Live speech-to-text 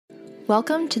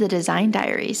Welcome to the Design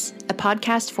Diaries, a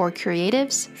podcast for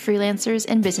creatives, freelancers,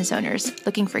 and business owners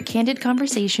looking for candid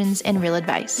conversations and real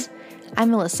advice. I'm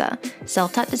Melissa,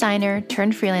 self-taught designer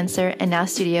turned freelancer and now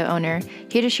studio owner,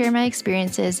 here to share my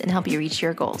experiences and help you reach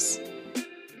your goals.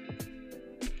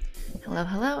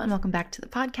 Hello, and welcome back to the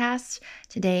podcast.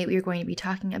 Today, we are going to be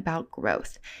talking about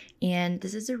growth. And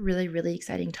this is a really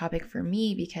exciting topic for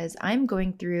me because I'm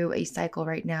going through a cycle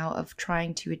right now of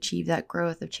trying to achieve that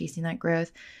growth, of chasing that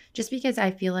growth, just because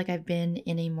I feel like I've been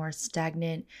in a more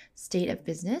stagnant state of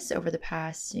business over the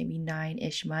past maybe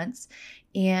 9-ish months.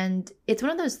 And it's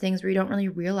one of those things where you don't really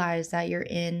realize that you're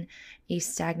in a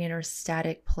stagnant or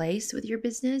static place with your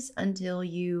business until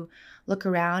you look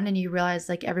around and you realize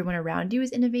like everyone around you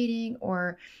is innovating,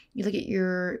 or you look at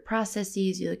your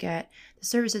processes, you look at the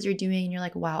services you're doing, and you're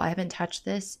like, wow, I haven't touched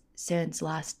this since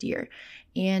last year.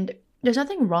 And there's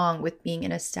nothing wrong with being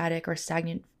in a static or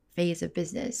stagnant phase of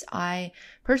business. I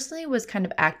personally was kind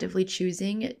of actively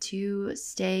choosing to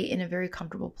stay in a very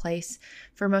comfortable place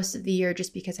for most of the year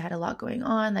just because I had a lot going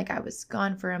on. Like I was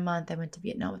gone for a month. I went to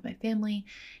Vietnam with my family,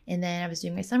 and then I was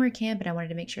doing my summer camp, and I wanted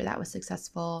to make sure that was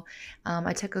successful.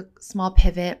 I took a small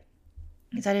pivot,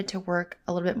 decided to work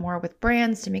a little bit more with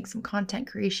brands to make some content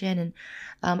creation,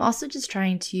 and also just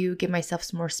trying to give myself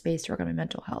some more space to work on my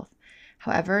mental health.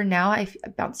 However, now I've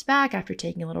bounced back after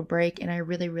taking a little break, and I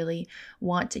really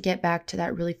want to get back to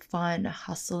that really fun,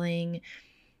 hustling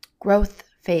growth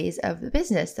phase of the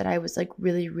business that I was like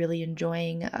really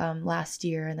enjoying last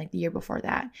year and like the year before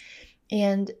that.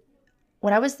 And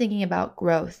when I was thinking about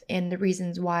growth and the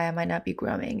reasons why I might not be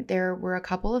growing, there were a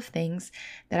couple of things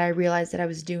that I realized that I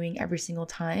was doing every single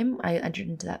time I entered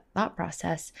into that thought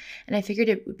process. And I figured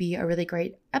it would be a really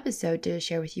great episode to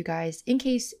share with you guys in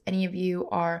case any of you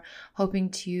are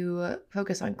hoping to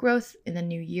focus on growth in the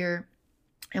new year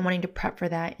and wanting to prep for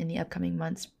that in the upcoming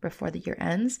months before the year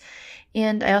ends.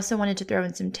 And I also wanted to throw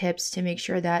in some tips to make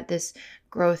sure that this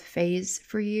growth phase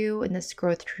for you and this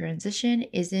growth transition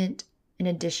isn't in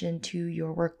addition to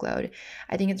your workload.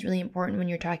 I think it's really important when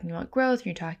you're talking about growth, when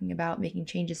you're talking about making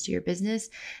changes to your business,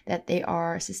 that they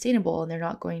are sustainable and they're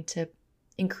not going to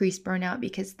increase burnout,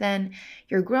 because then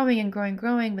you're growing and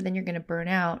growing, but then you're going to burn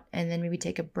out and then maybe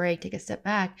take a break, take a step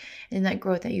back, and that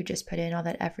growth that you just put in, all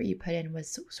that effort you put in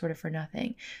was sort of for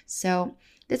nothing. So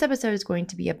this episode is going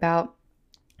to be about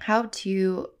how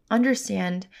to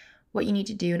understand what you need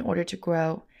to do in order to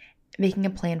grow, making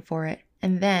a plan for it,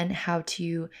 and then how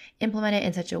to implement it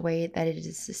in such a way that it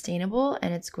is sustainable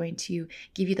and it's going to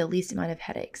give you the least amount of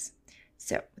headaches.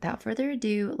 So without further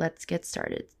ado, let's get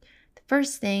started. The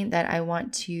first thing that I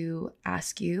want to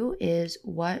ask you is,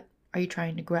 what are you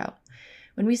trying to grow?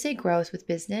 When we say growth with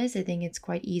business, I think it's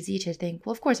quite easy to think,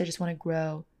 well, of course, I just want to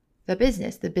grow the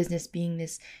business being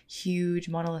this huge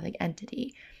monolithic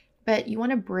entity. But you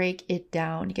want to break it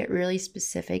down, get really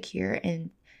specific here,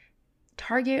 and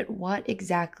target what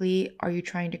exactly are you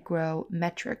trying to grow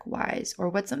metric-wise, or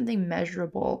what's something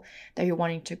measurable that you're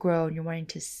wanting to grow and you're wanting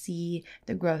to see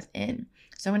the growth in.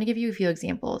 So I'm going to give you a few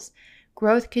examples.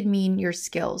 Growth could mean your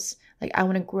skills. Like I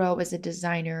want to grow as a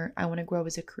designer. I want to grow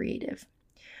as a creative.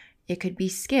 It could be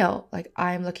scale. Like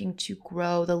I'm looking to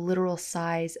grow the literal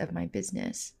size of my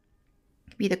business.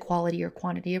 It could be the quality or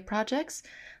quantity of projects.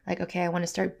 Like, okay, I want to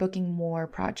start booking more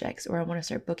projects, or I want to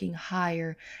start booking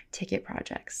higher ticket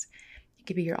projects. It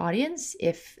could be your audience,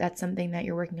 if that's something that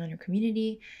you're working on your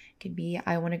community. It could be,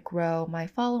 I want to grow my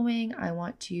following. I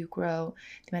want to grow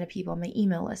the amount of people on my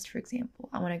email list, for example.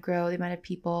 I want to grow the amount of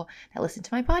people that listen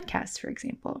to my podcast, for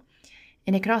example.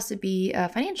 And it could also be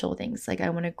financial things, like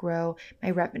I want to grow my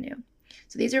revenue.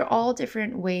 So these are all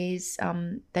different ways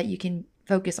that you can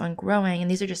focus on growing. And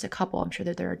these are just a couple. I'm sure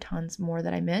that there are tons more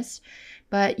that I missed,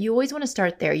 but you always want to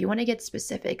start there. You want to get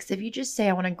specific. So if you just say,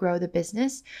 I want to grow the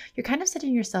business, you're kind of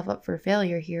setting yourself up for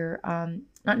failure here.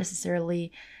 Not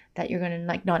necessarily that you're going to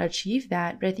like not achieve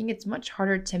that, but I think it's much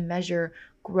harder to measure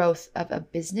growth of a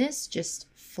business just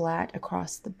flat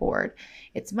across the board.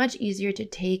 It's much easier to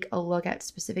take a look at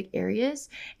specific areas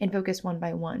and focus one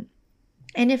by one.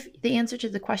 And if the answer to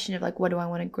the question of like, what do I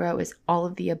want to grow is all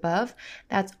of the above,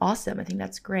 that's awesome. I think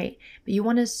that's great. But you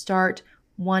want to start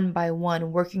one by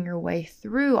one, working your way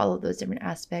through all of those different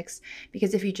aspects.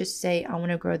 Because if you just say, I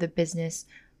want to grow the business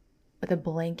with a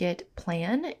blanket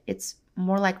plan, it's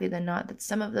more likely than not that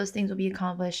some of those things will be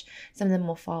accomplished. Some of them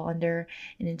will fall under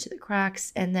and into the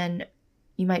cracks. And then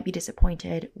you might be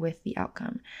disappointed with the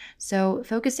outcome. So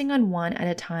focusing on one at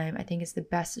a time, I think, is the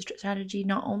best strategy,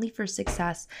 not only for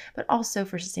success, but also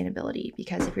for sustainability.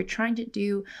 Because if you're trying to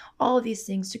do all of these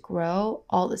things to grow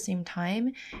all at the same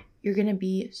time, you're going to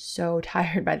be so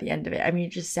tired by the end of it. I mean,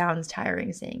 it just sounds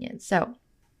tiring saying it. So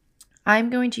I'm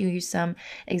going to use some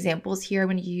examples here. I'm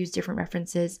going to use different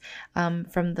references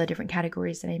from the different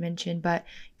categories that I mentioned, but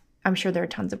I'm sure there are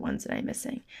tons of ones that I'm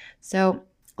missing. So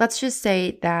let's just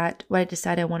say that what I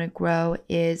decide I want to grow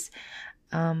is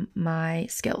my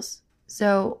skills.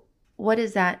 So what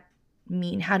does that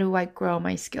mean? How do I grow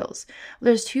my skills? Well,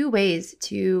 there's two ways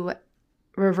to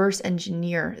reverse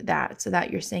engineer that, so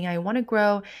that you're saying, I want to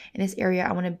grow in this area,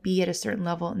 I want to be at a certain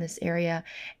level in this area,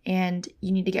 and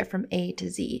you need to get from A to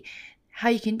Z. How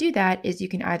you can do that is you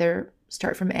can either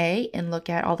start from A and look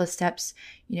at all the steps,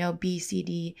 B, C,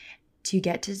 D to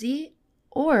get to Z,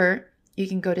 or you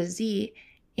can go to Z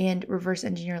and reverse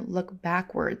engineer, look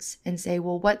backwards and say,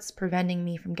 well, what's preventing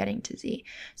me from getting to Z?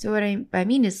 So what I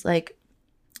mean is like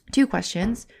two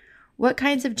questions. What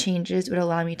kinds of changes would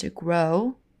allow me to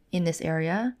grow in this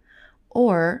area,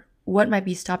 or what might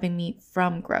be stopping me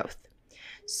from growth?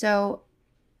 So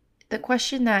the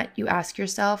question that you ask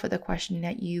yourself, or the question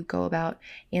that you go about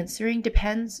answering,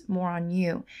 depends more on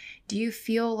you. Do you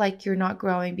feel like you're not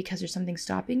growing because there's something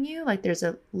stopping you, like there's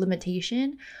a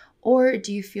limitation? Or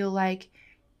do you feel like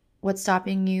what's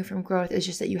stopping you from growth is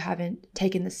just that you haven't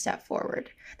taken the step forward?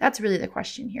 That's really the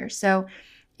question here. So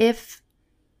if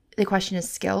the question is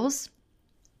skills,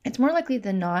 it's more likely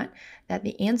than not that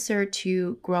the answer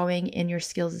to growing in your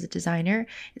skills as a designer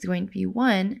is going to be,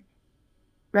 one,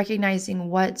 recognizing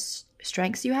what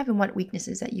strengths you have and what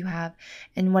weaknesses that you have.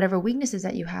 And whatever weaknesses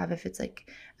that you have, if it's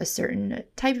like a certain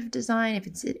type of design, if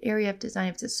it's an area of design,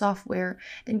 if it's a software,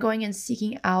 then going and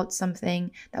seeking out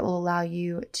something that will allow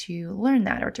you to learn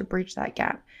that or to bridge that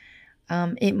gap.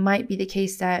 It might be the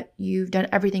case that you've done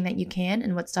everything that you can,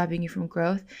 and what's stopping you from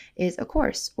growth is a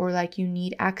course, or like you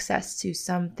need access to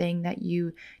something that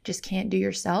you just can't do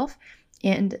yourself.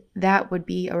 And that would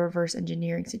be a reverse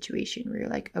engineering situation where you're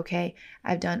like, okay,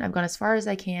 I've gone as far as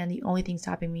I can. The only thing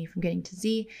stopping me from getting to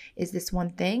Z is this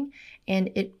one thing.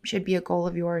 And it should be a goal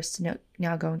of yours to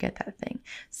now go and get that thing.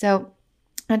 So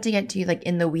not to get too like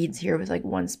in the weeds here with like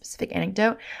one specific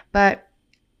anecdote, but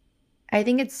I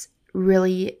think it's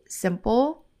really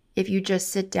simple if you just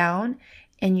sit down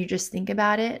and you just think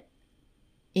about it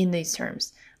in these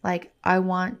terms. Like, I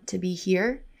want to be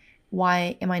here.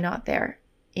 Why am I not there?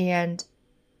 And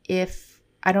if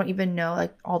I don't even know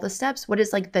like all the steps, what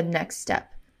is like the next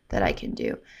step that I can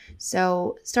do?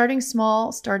 So starting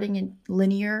small, starting in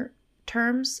linear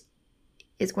terms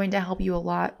is going to help you a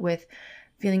lot with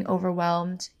feeling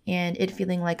overwhelmed and it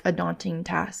feeling like a daunting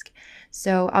task.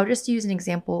 So I'll just use an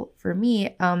example for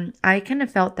me. I kind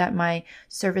of felt that my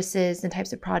services and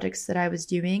types of projects that I was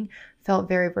doing felt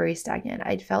very, very stagnant.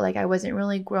 I felt like I wasn't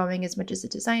really growing as much as a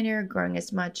designer, growing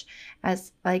as much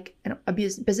as like a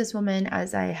businesswoman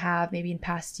as I have maybe in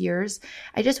past years.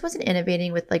 I just wasn't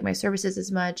innovating with like my services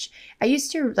as much. I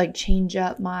used to like change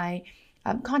up my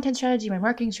content strategy, my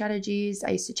marketing strategies.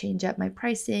 I used to change up my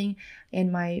pricing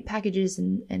and my packages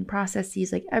and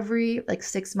processes like every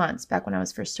 6 months back when I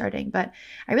was first starting. But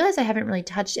I realized I haven't really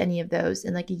touched any of those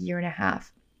in like a year and a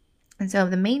half. And so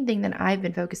the main thing that I've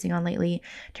been focusing on lately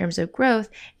in terms of growth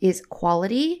is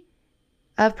quality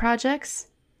of projects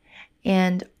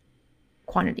and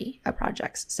quantity of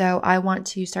projects. So I want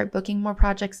to start booking more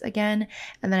projects again,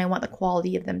 and then I want the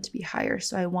quality of them to be higher.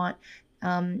 So I want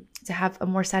to have a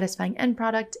more satisfying end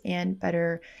product and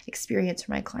better experience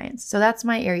for my clients. So that's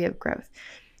my area of growth.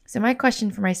 So my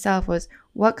question for myself was,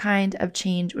 what kind of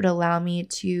change would allow me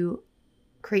to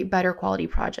create better quality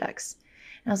projects?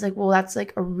 And I was like, well, that's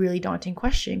like a really daunting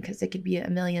question because it could be a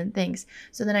million things.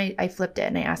 So then I flipped it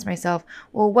and I asked myself,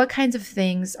 well, what kinds of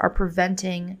things are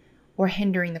preventing or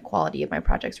hindering the quality of my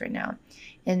projects right now?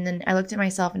 And then I looked at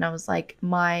myself and I was like,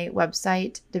 my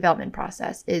website development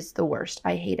process is the worst.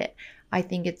 I hate it. I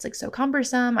think it's like so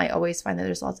cumbersome. I always find that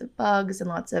there's lots of bugs and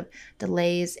lots of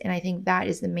delays. And I think that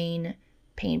is the main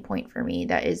pain point for me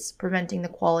that is preventing the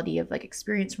quality of like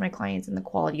experience for my clients and the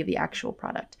quality of the actual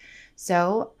product.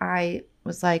 So I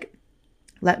was like,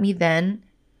 let me then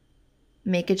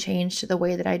make a change to the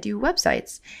way that I do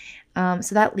websites.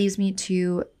 So that leads me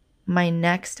to my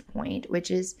next point,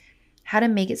 which is how to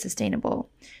make it sustainable.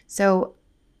 So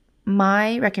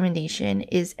my recommendation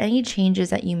is any changes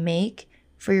that you make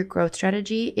for your growth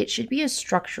strategy, it should be a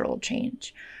structural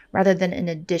change rather than an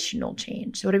additional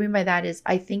change. So what I mean by that is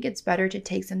I think it's better to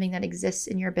take something that exists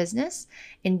in your business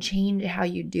and change how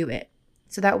you do it.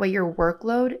 So that way your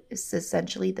workload is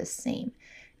essentially the same.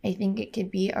 I think it could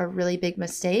be a really big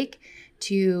mistake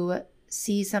to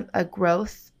see a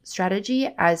growth strategy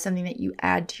as something that you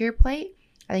add to your plate.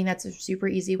 I think that's a super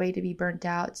easy way to be burnt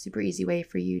out, super easy way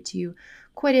for you to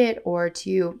quit it or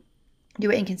to do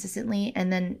it inconsistently,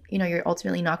 and then you're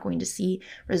ultimately not going to see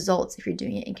results if you're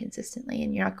doing it inconsistently,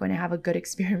 and you're not going to have a good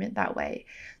experiment that way.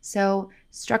 So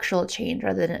structural change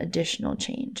rather than additional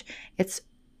change. It's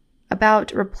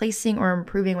about replacing or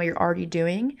improving what you're already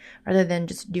doing rather than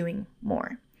just doing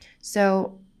more.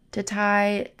 So to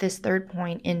tie this third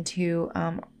point into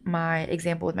my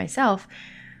example with myself,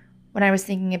 when I was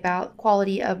thinking about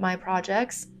quality of my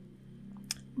projects,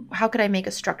 how could I make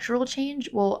a structural change?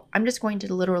 Well, I'm just going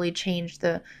to literally change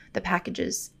the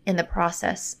packages in the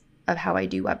process of how I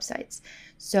do websites.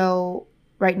 So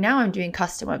right now I'm doing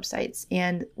custom websites,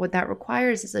 and what that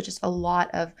requires is just a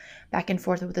lot of back and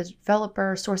forth with a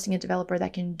developer, sourcing a developer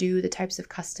that can do the types of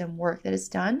custom work that is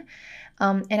done.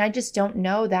 And I just don't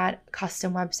know that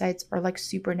custom websites are like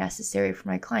super necessary for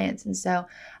my clients. And so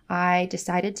I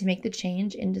decided to make the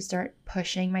change and to start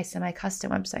pushing my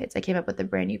semi-custom websites. I came up with a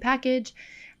brand new package.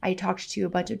 I talked to a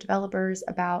bunch of developers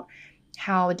about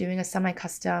how doing a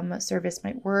semi-custom service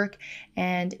might work.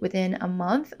 And within a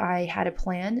month, I had a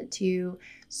plan to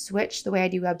switch the way I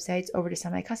do websites over to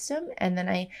semi-custom. And then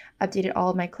I updated all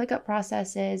of my ClickUp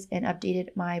processes and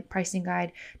updated my pricing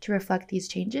guide to reflect these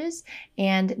changes.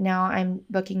 And now I'm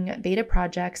booking beta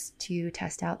projects to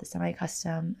test out the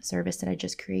semi-custom service that I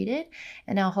just created.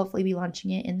 And I'll hopefully be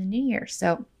launching it in the new year.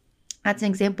 So that's an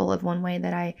example of one way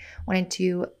that I wanted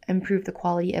to improve the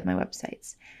quality of my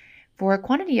websites. For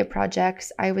quantity of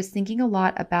projects, I was thinking a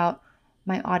lot about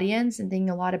my audience and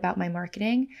thinking a lot about my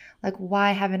marketing. Like,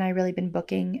 why haven't I really been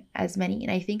booking as many?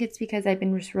 And I think it's because I've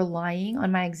been just relying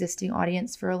on my existing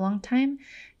audience for a long time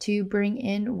to bring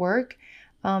in work.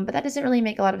 But that doesn't really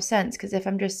make a lot of sense, because if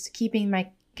I'm just keeping my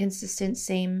consistent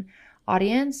same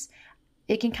audience,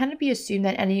 it can kind of be assumed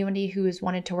that anybody who has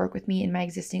wanted to work with me in my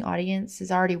existing audience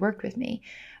has already worked with me,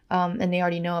 and they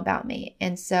already know about me.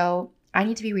 And so I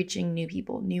need to be reaching new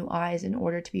people, new eyes, in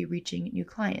order to be reaching new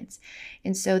clients.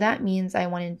 And so that means I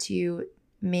wanted to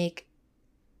make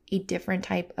a different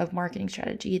type of marketing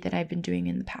strategy that I've been doing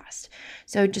in the past.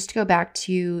 So just to go back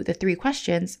to the 3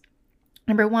 questions,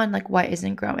 number 1, like, what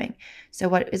isn't growing? So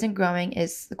what isn't growing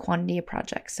is the quantity of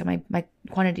projects. So my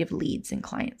quantity of leads and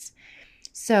clients.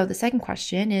 So the second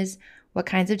question is, what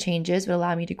kinds of changes would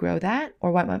allow me to grow that,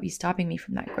 or what might be stopping me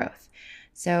from that growth?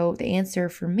 So the answer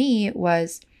for me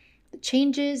was, the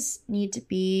changes need to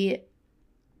be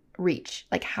reach.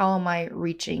 Like, how am I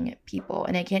reaching people?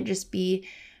 And it can't just be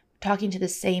talking to the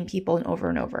same people and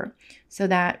over. So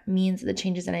that means the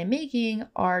changes that I'm making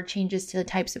are changes to the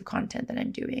types of content that I'm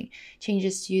doing,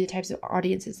 changes to the types of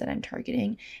audiences that I'm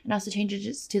targeting, and also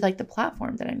changes to like the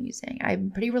platform that I'm using. I'm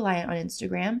pretty reliant on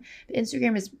Instagram, but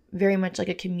Instagram is very much like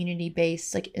a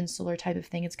community-based, like insular type of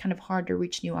thing. It's kind of hard to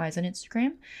reach new eyes on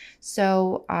Instagram.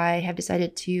 So I have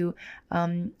decided to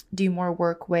do more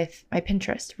work with my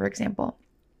Pinterest, for example,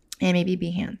 and maybe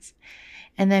Behance.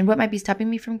 And then what might be stopping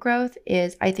me from growth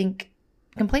is, I think,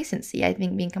 complacency. I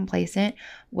think being complacent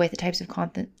with the types of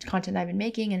content I've been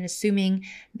making and assuming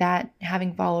that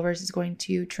having followers is going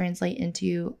to translate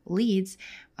into leads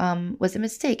was a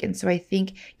mistake. And so I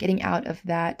think getting out of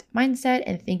that mindset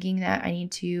and thinking that I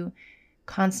need to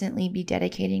constantly be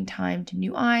dedicating time to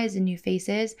new eyes and new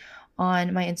faces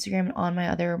on my Instagram and on my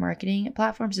other marketing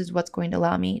platforms is what's going to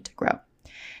allow me to grow.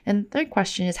 And the third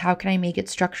question is, how can I make it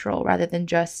structural rather than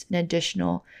just an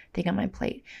additional thing on my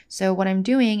plate? So what I'm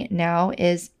doing now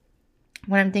is,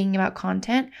 when I'm thinking about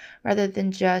content, rather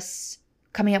than just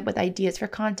coming up with ideas for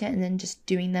content and then just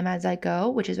doing them as I go,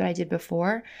 which is what I did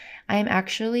before, I am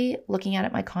actually looking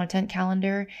at my content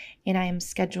calendar, and I am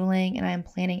scheduling and I am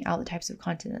planning out the types of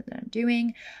content that I'm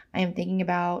doing. I am thinking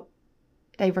about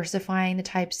diversifying the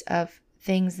types of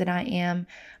things that I am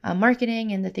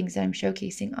marketing and the things that I'm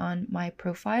showcasing on my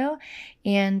profile.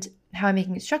 And how I'm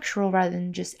making it structural rather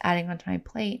than just adding onto my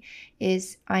plate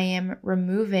is, I am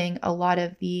removing a lot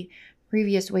of the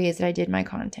previous ways that I did my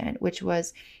content, which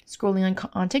was scrolling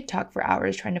on TikTok for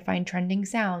hours trying to find trending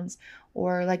sounds,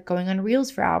 or like going on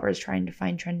Reels for hours trying to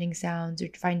find trending sounds or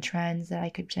to find trends that I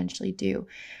could potentially do.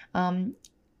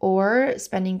 Or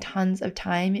spending tons of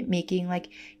time making like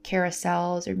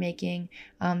carousels or making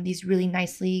these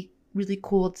really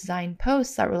cool design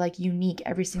posts that were like unique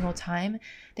every single time.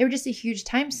 They were just a huge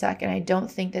time suck, and I don't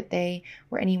think that they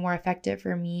were any more effective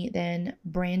for me than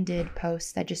branded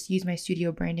posts that just use my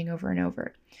studio branding over and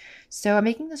over. So I'm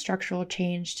making the structural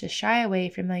change to shy away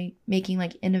from like making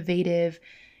like innovative,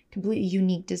 completely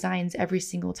unique designs every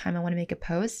single time I want to make a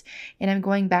post. And I'm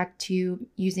going back to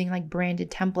using like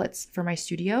branded templates for my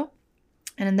studio.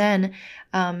 And then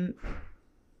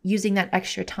using that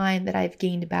extra time that I've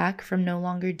gained back from no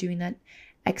longer doing that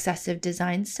excessive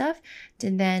design stuff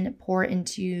to then pour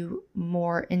into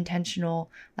more intentional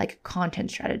like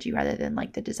content strategy rather than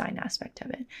like the design aspect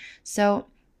of it. So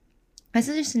this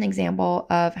is just an example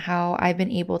of how I've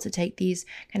been able to take these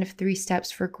kind of 3 steps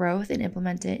for growth and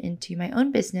implement it into my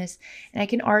own business. And I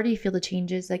can already feel the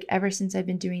changes. Like ever since I've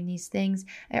been doing these things,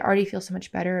 I already feel so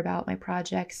much better about my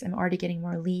projects. I'm already getting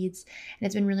more leads. And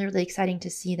it's been really, really exciting to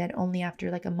see that only after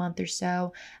like a month or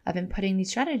so of inputting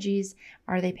these strategies,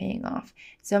 are they paying off?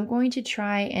 So I'm going to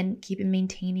try and keep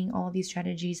maintaining all of these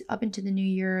strategies up into the new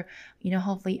year,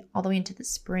 hopefully all the way into the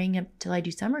spring until I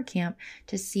do summer camp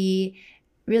to see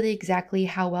really exactly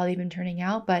how well they've been turning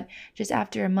out. But just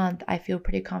after a month, I feel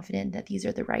pretty confident that these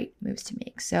are the right moves to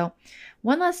make. So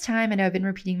one last time, I know I've been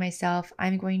repeating myself,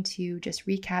 I'm going to just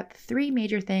recap the 3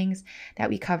 major things that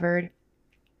we covered.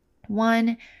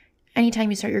 1, anytime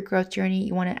you start your growth journey,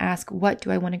 you want to ask, what do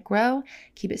I want to grow?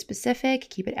 Keep it specific,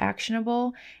 keep it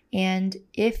actionable. And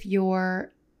if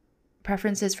your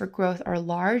preferences for growth are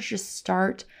large, just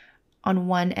start on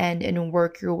one end and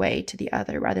work your way to the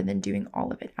other rather than doing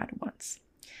all of it at once.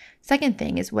 Second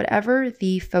thing is whatever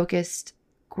the focused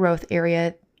growth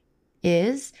area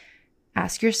is,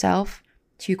 ask yourself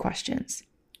 2 questions.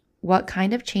 What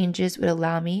kind of changes would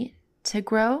allow me to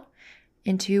grow?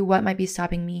 And 2, what might be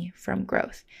stopping me from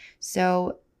growth?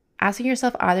 So asking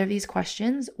yourself either of these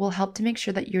questions will help to make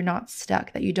sure that you're not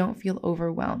stuck, that you don't feel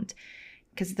overwhelmed.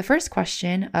 Because the first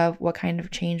question of what kind of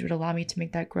change would allow me to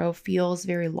make that grow feels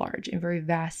very large and very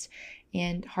vast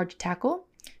and hard to tackle.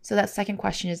 So that second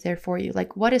question is there for you.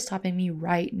 Like, what is stopping me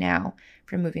right now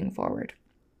from moving forward?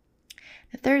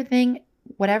 The third thing,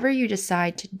 whatever you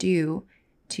decide to do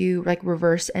to like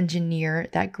reverse engineer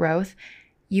that growth,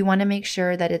 you want to make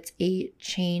sure that it's a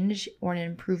change or an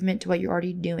improvement to what you're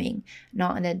already doing,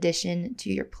 not an addition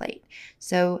to your plate.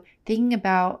 So thinking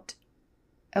about,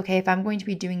 okay, if I'm going to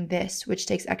be doing this, which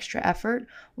takes extra effort,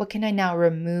 what can I now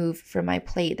remove from my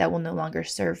plate that will no longer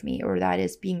serve me or that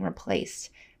is being replaced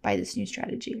by this new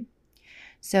strategy?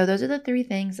 So those are the 3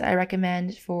 things that I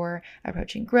recommend for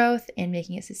approaching growth and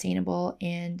making it sustainable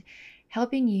and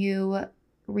helping you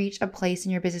reach a place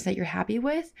in your business that you're happy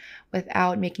with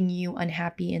without making you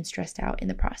unhappy and stressed out in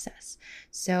the process.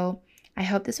 So I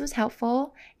hope this was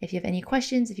helpful. If you have any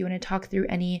questions, if you want to talk through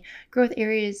any growth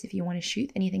areas, if you want to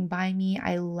shoot anything by me,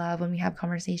 I love when we have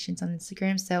conversations on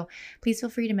Instagram. So please feel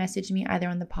free to message me either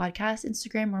on the podcast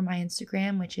Instagram or my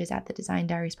Instagram, which is at the Design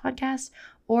Diaries Podcast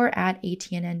or at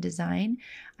ATNN Design.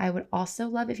 I would also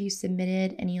love if you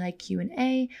submitted any like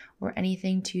Q&A or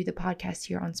anything to the podcast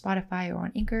here on Spotify or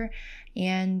on Anchor.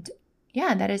 And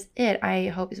yeah, that is it. I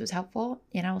hope this was helpful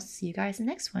and I will see you guys in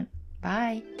the next one.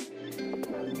 Bye.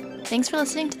 Thanks for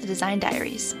listening to the Design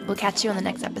Diaries. We'll catch you on the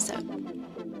next episode.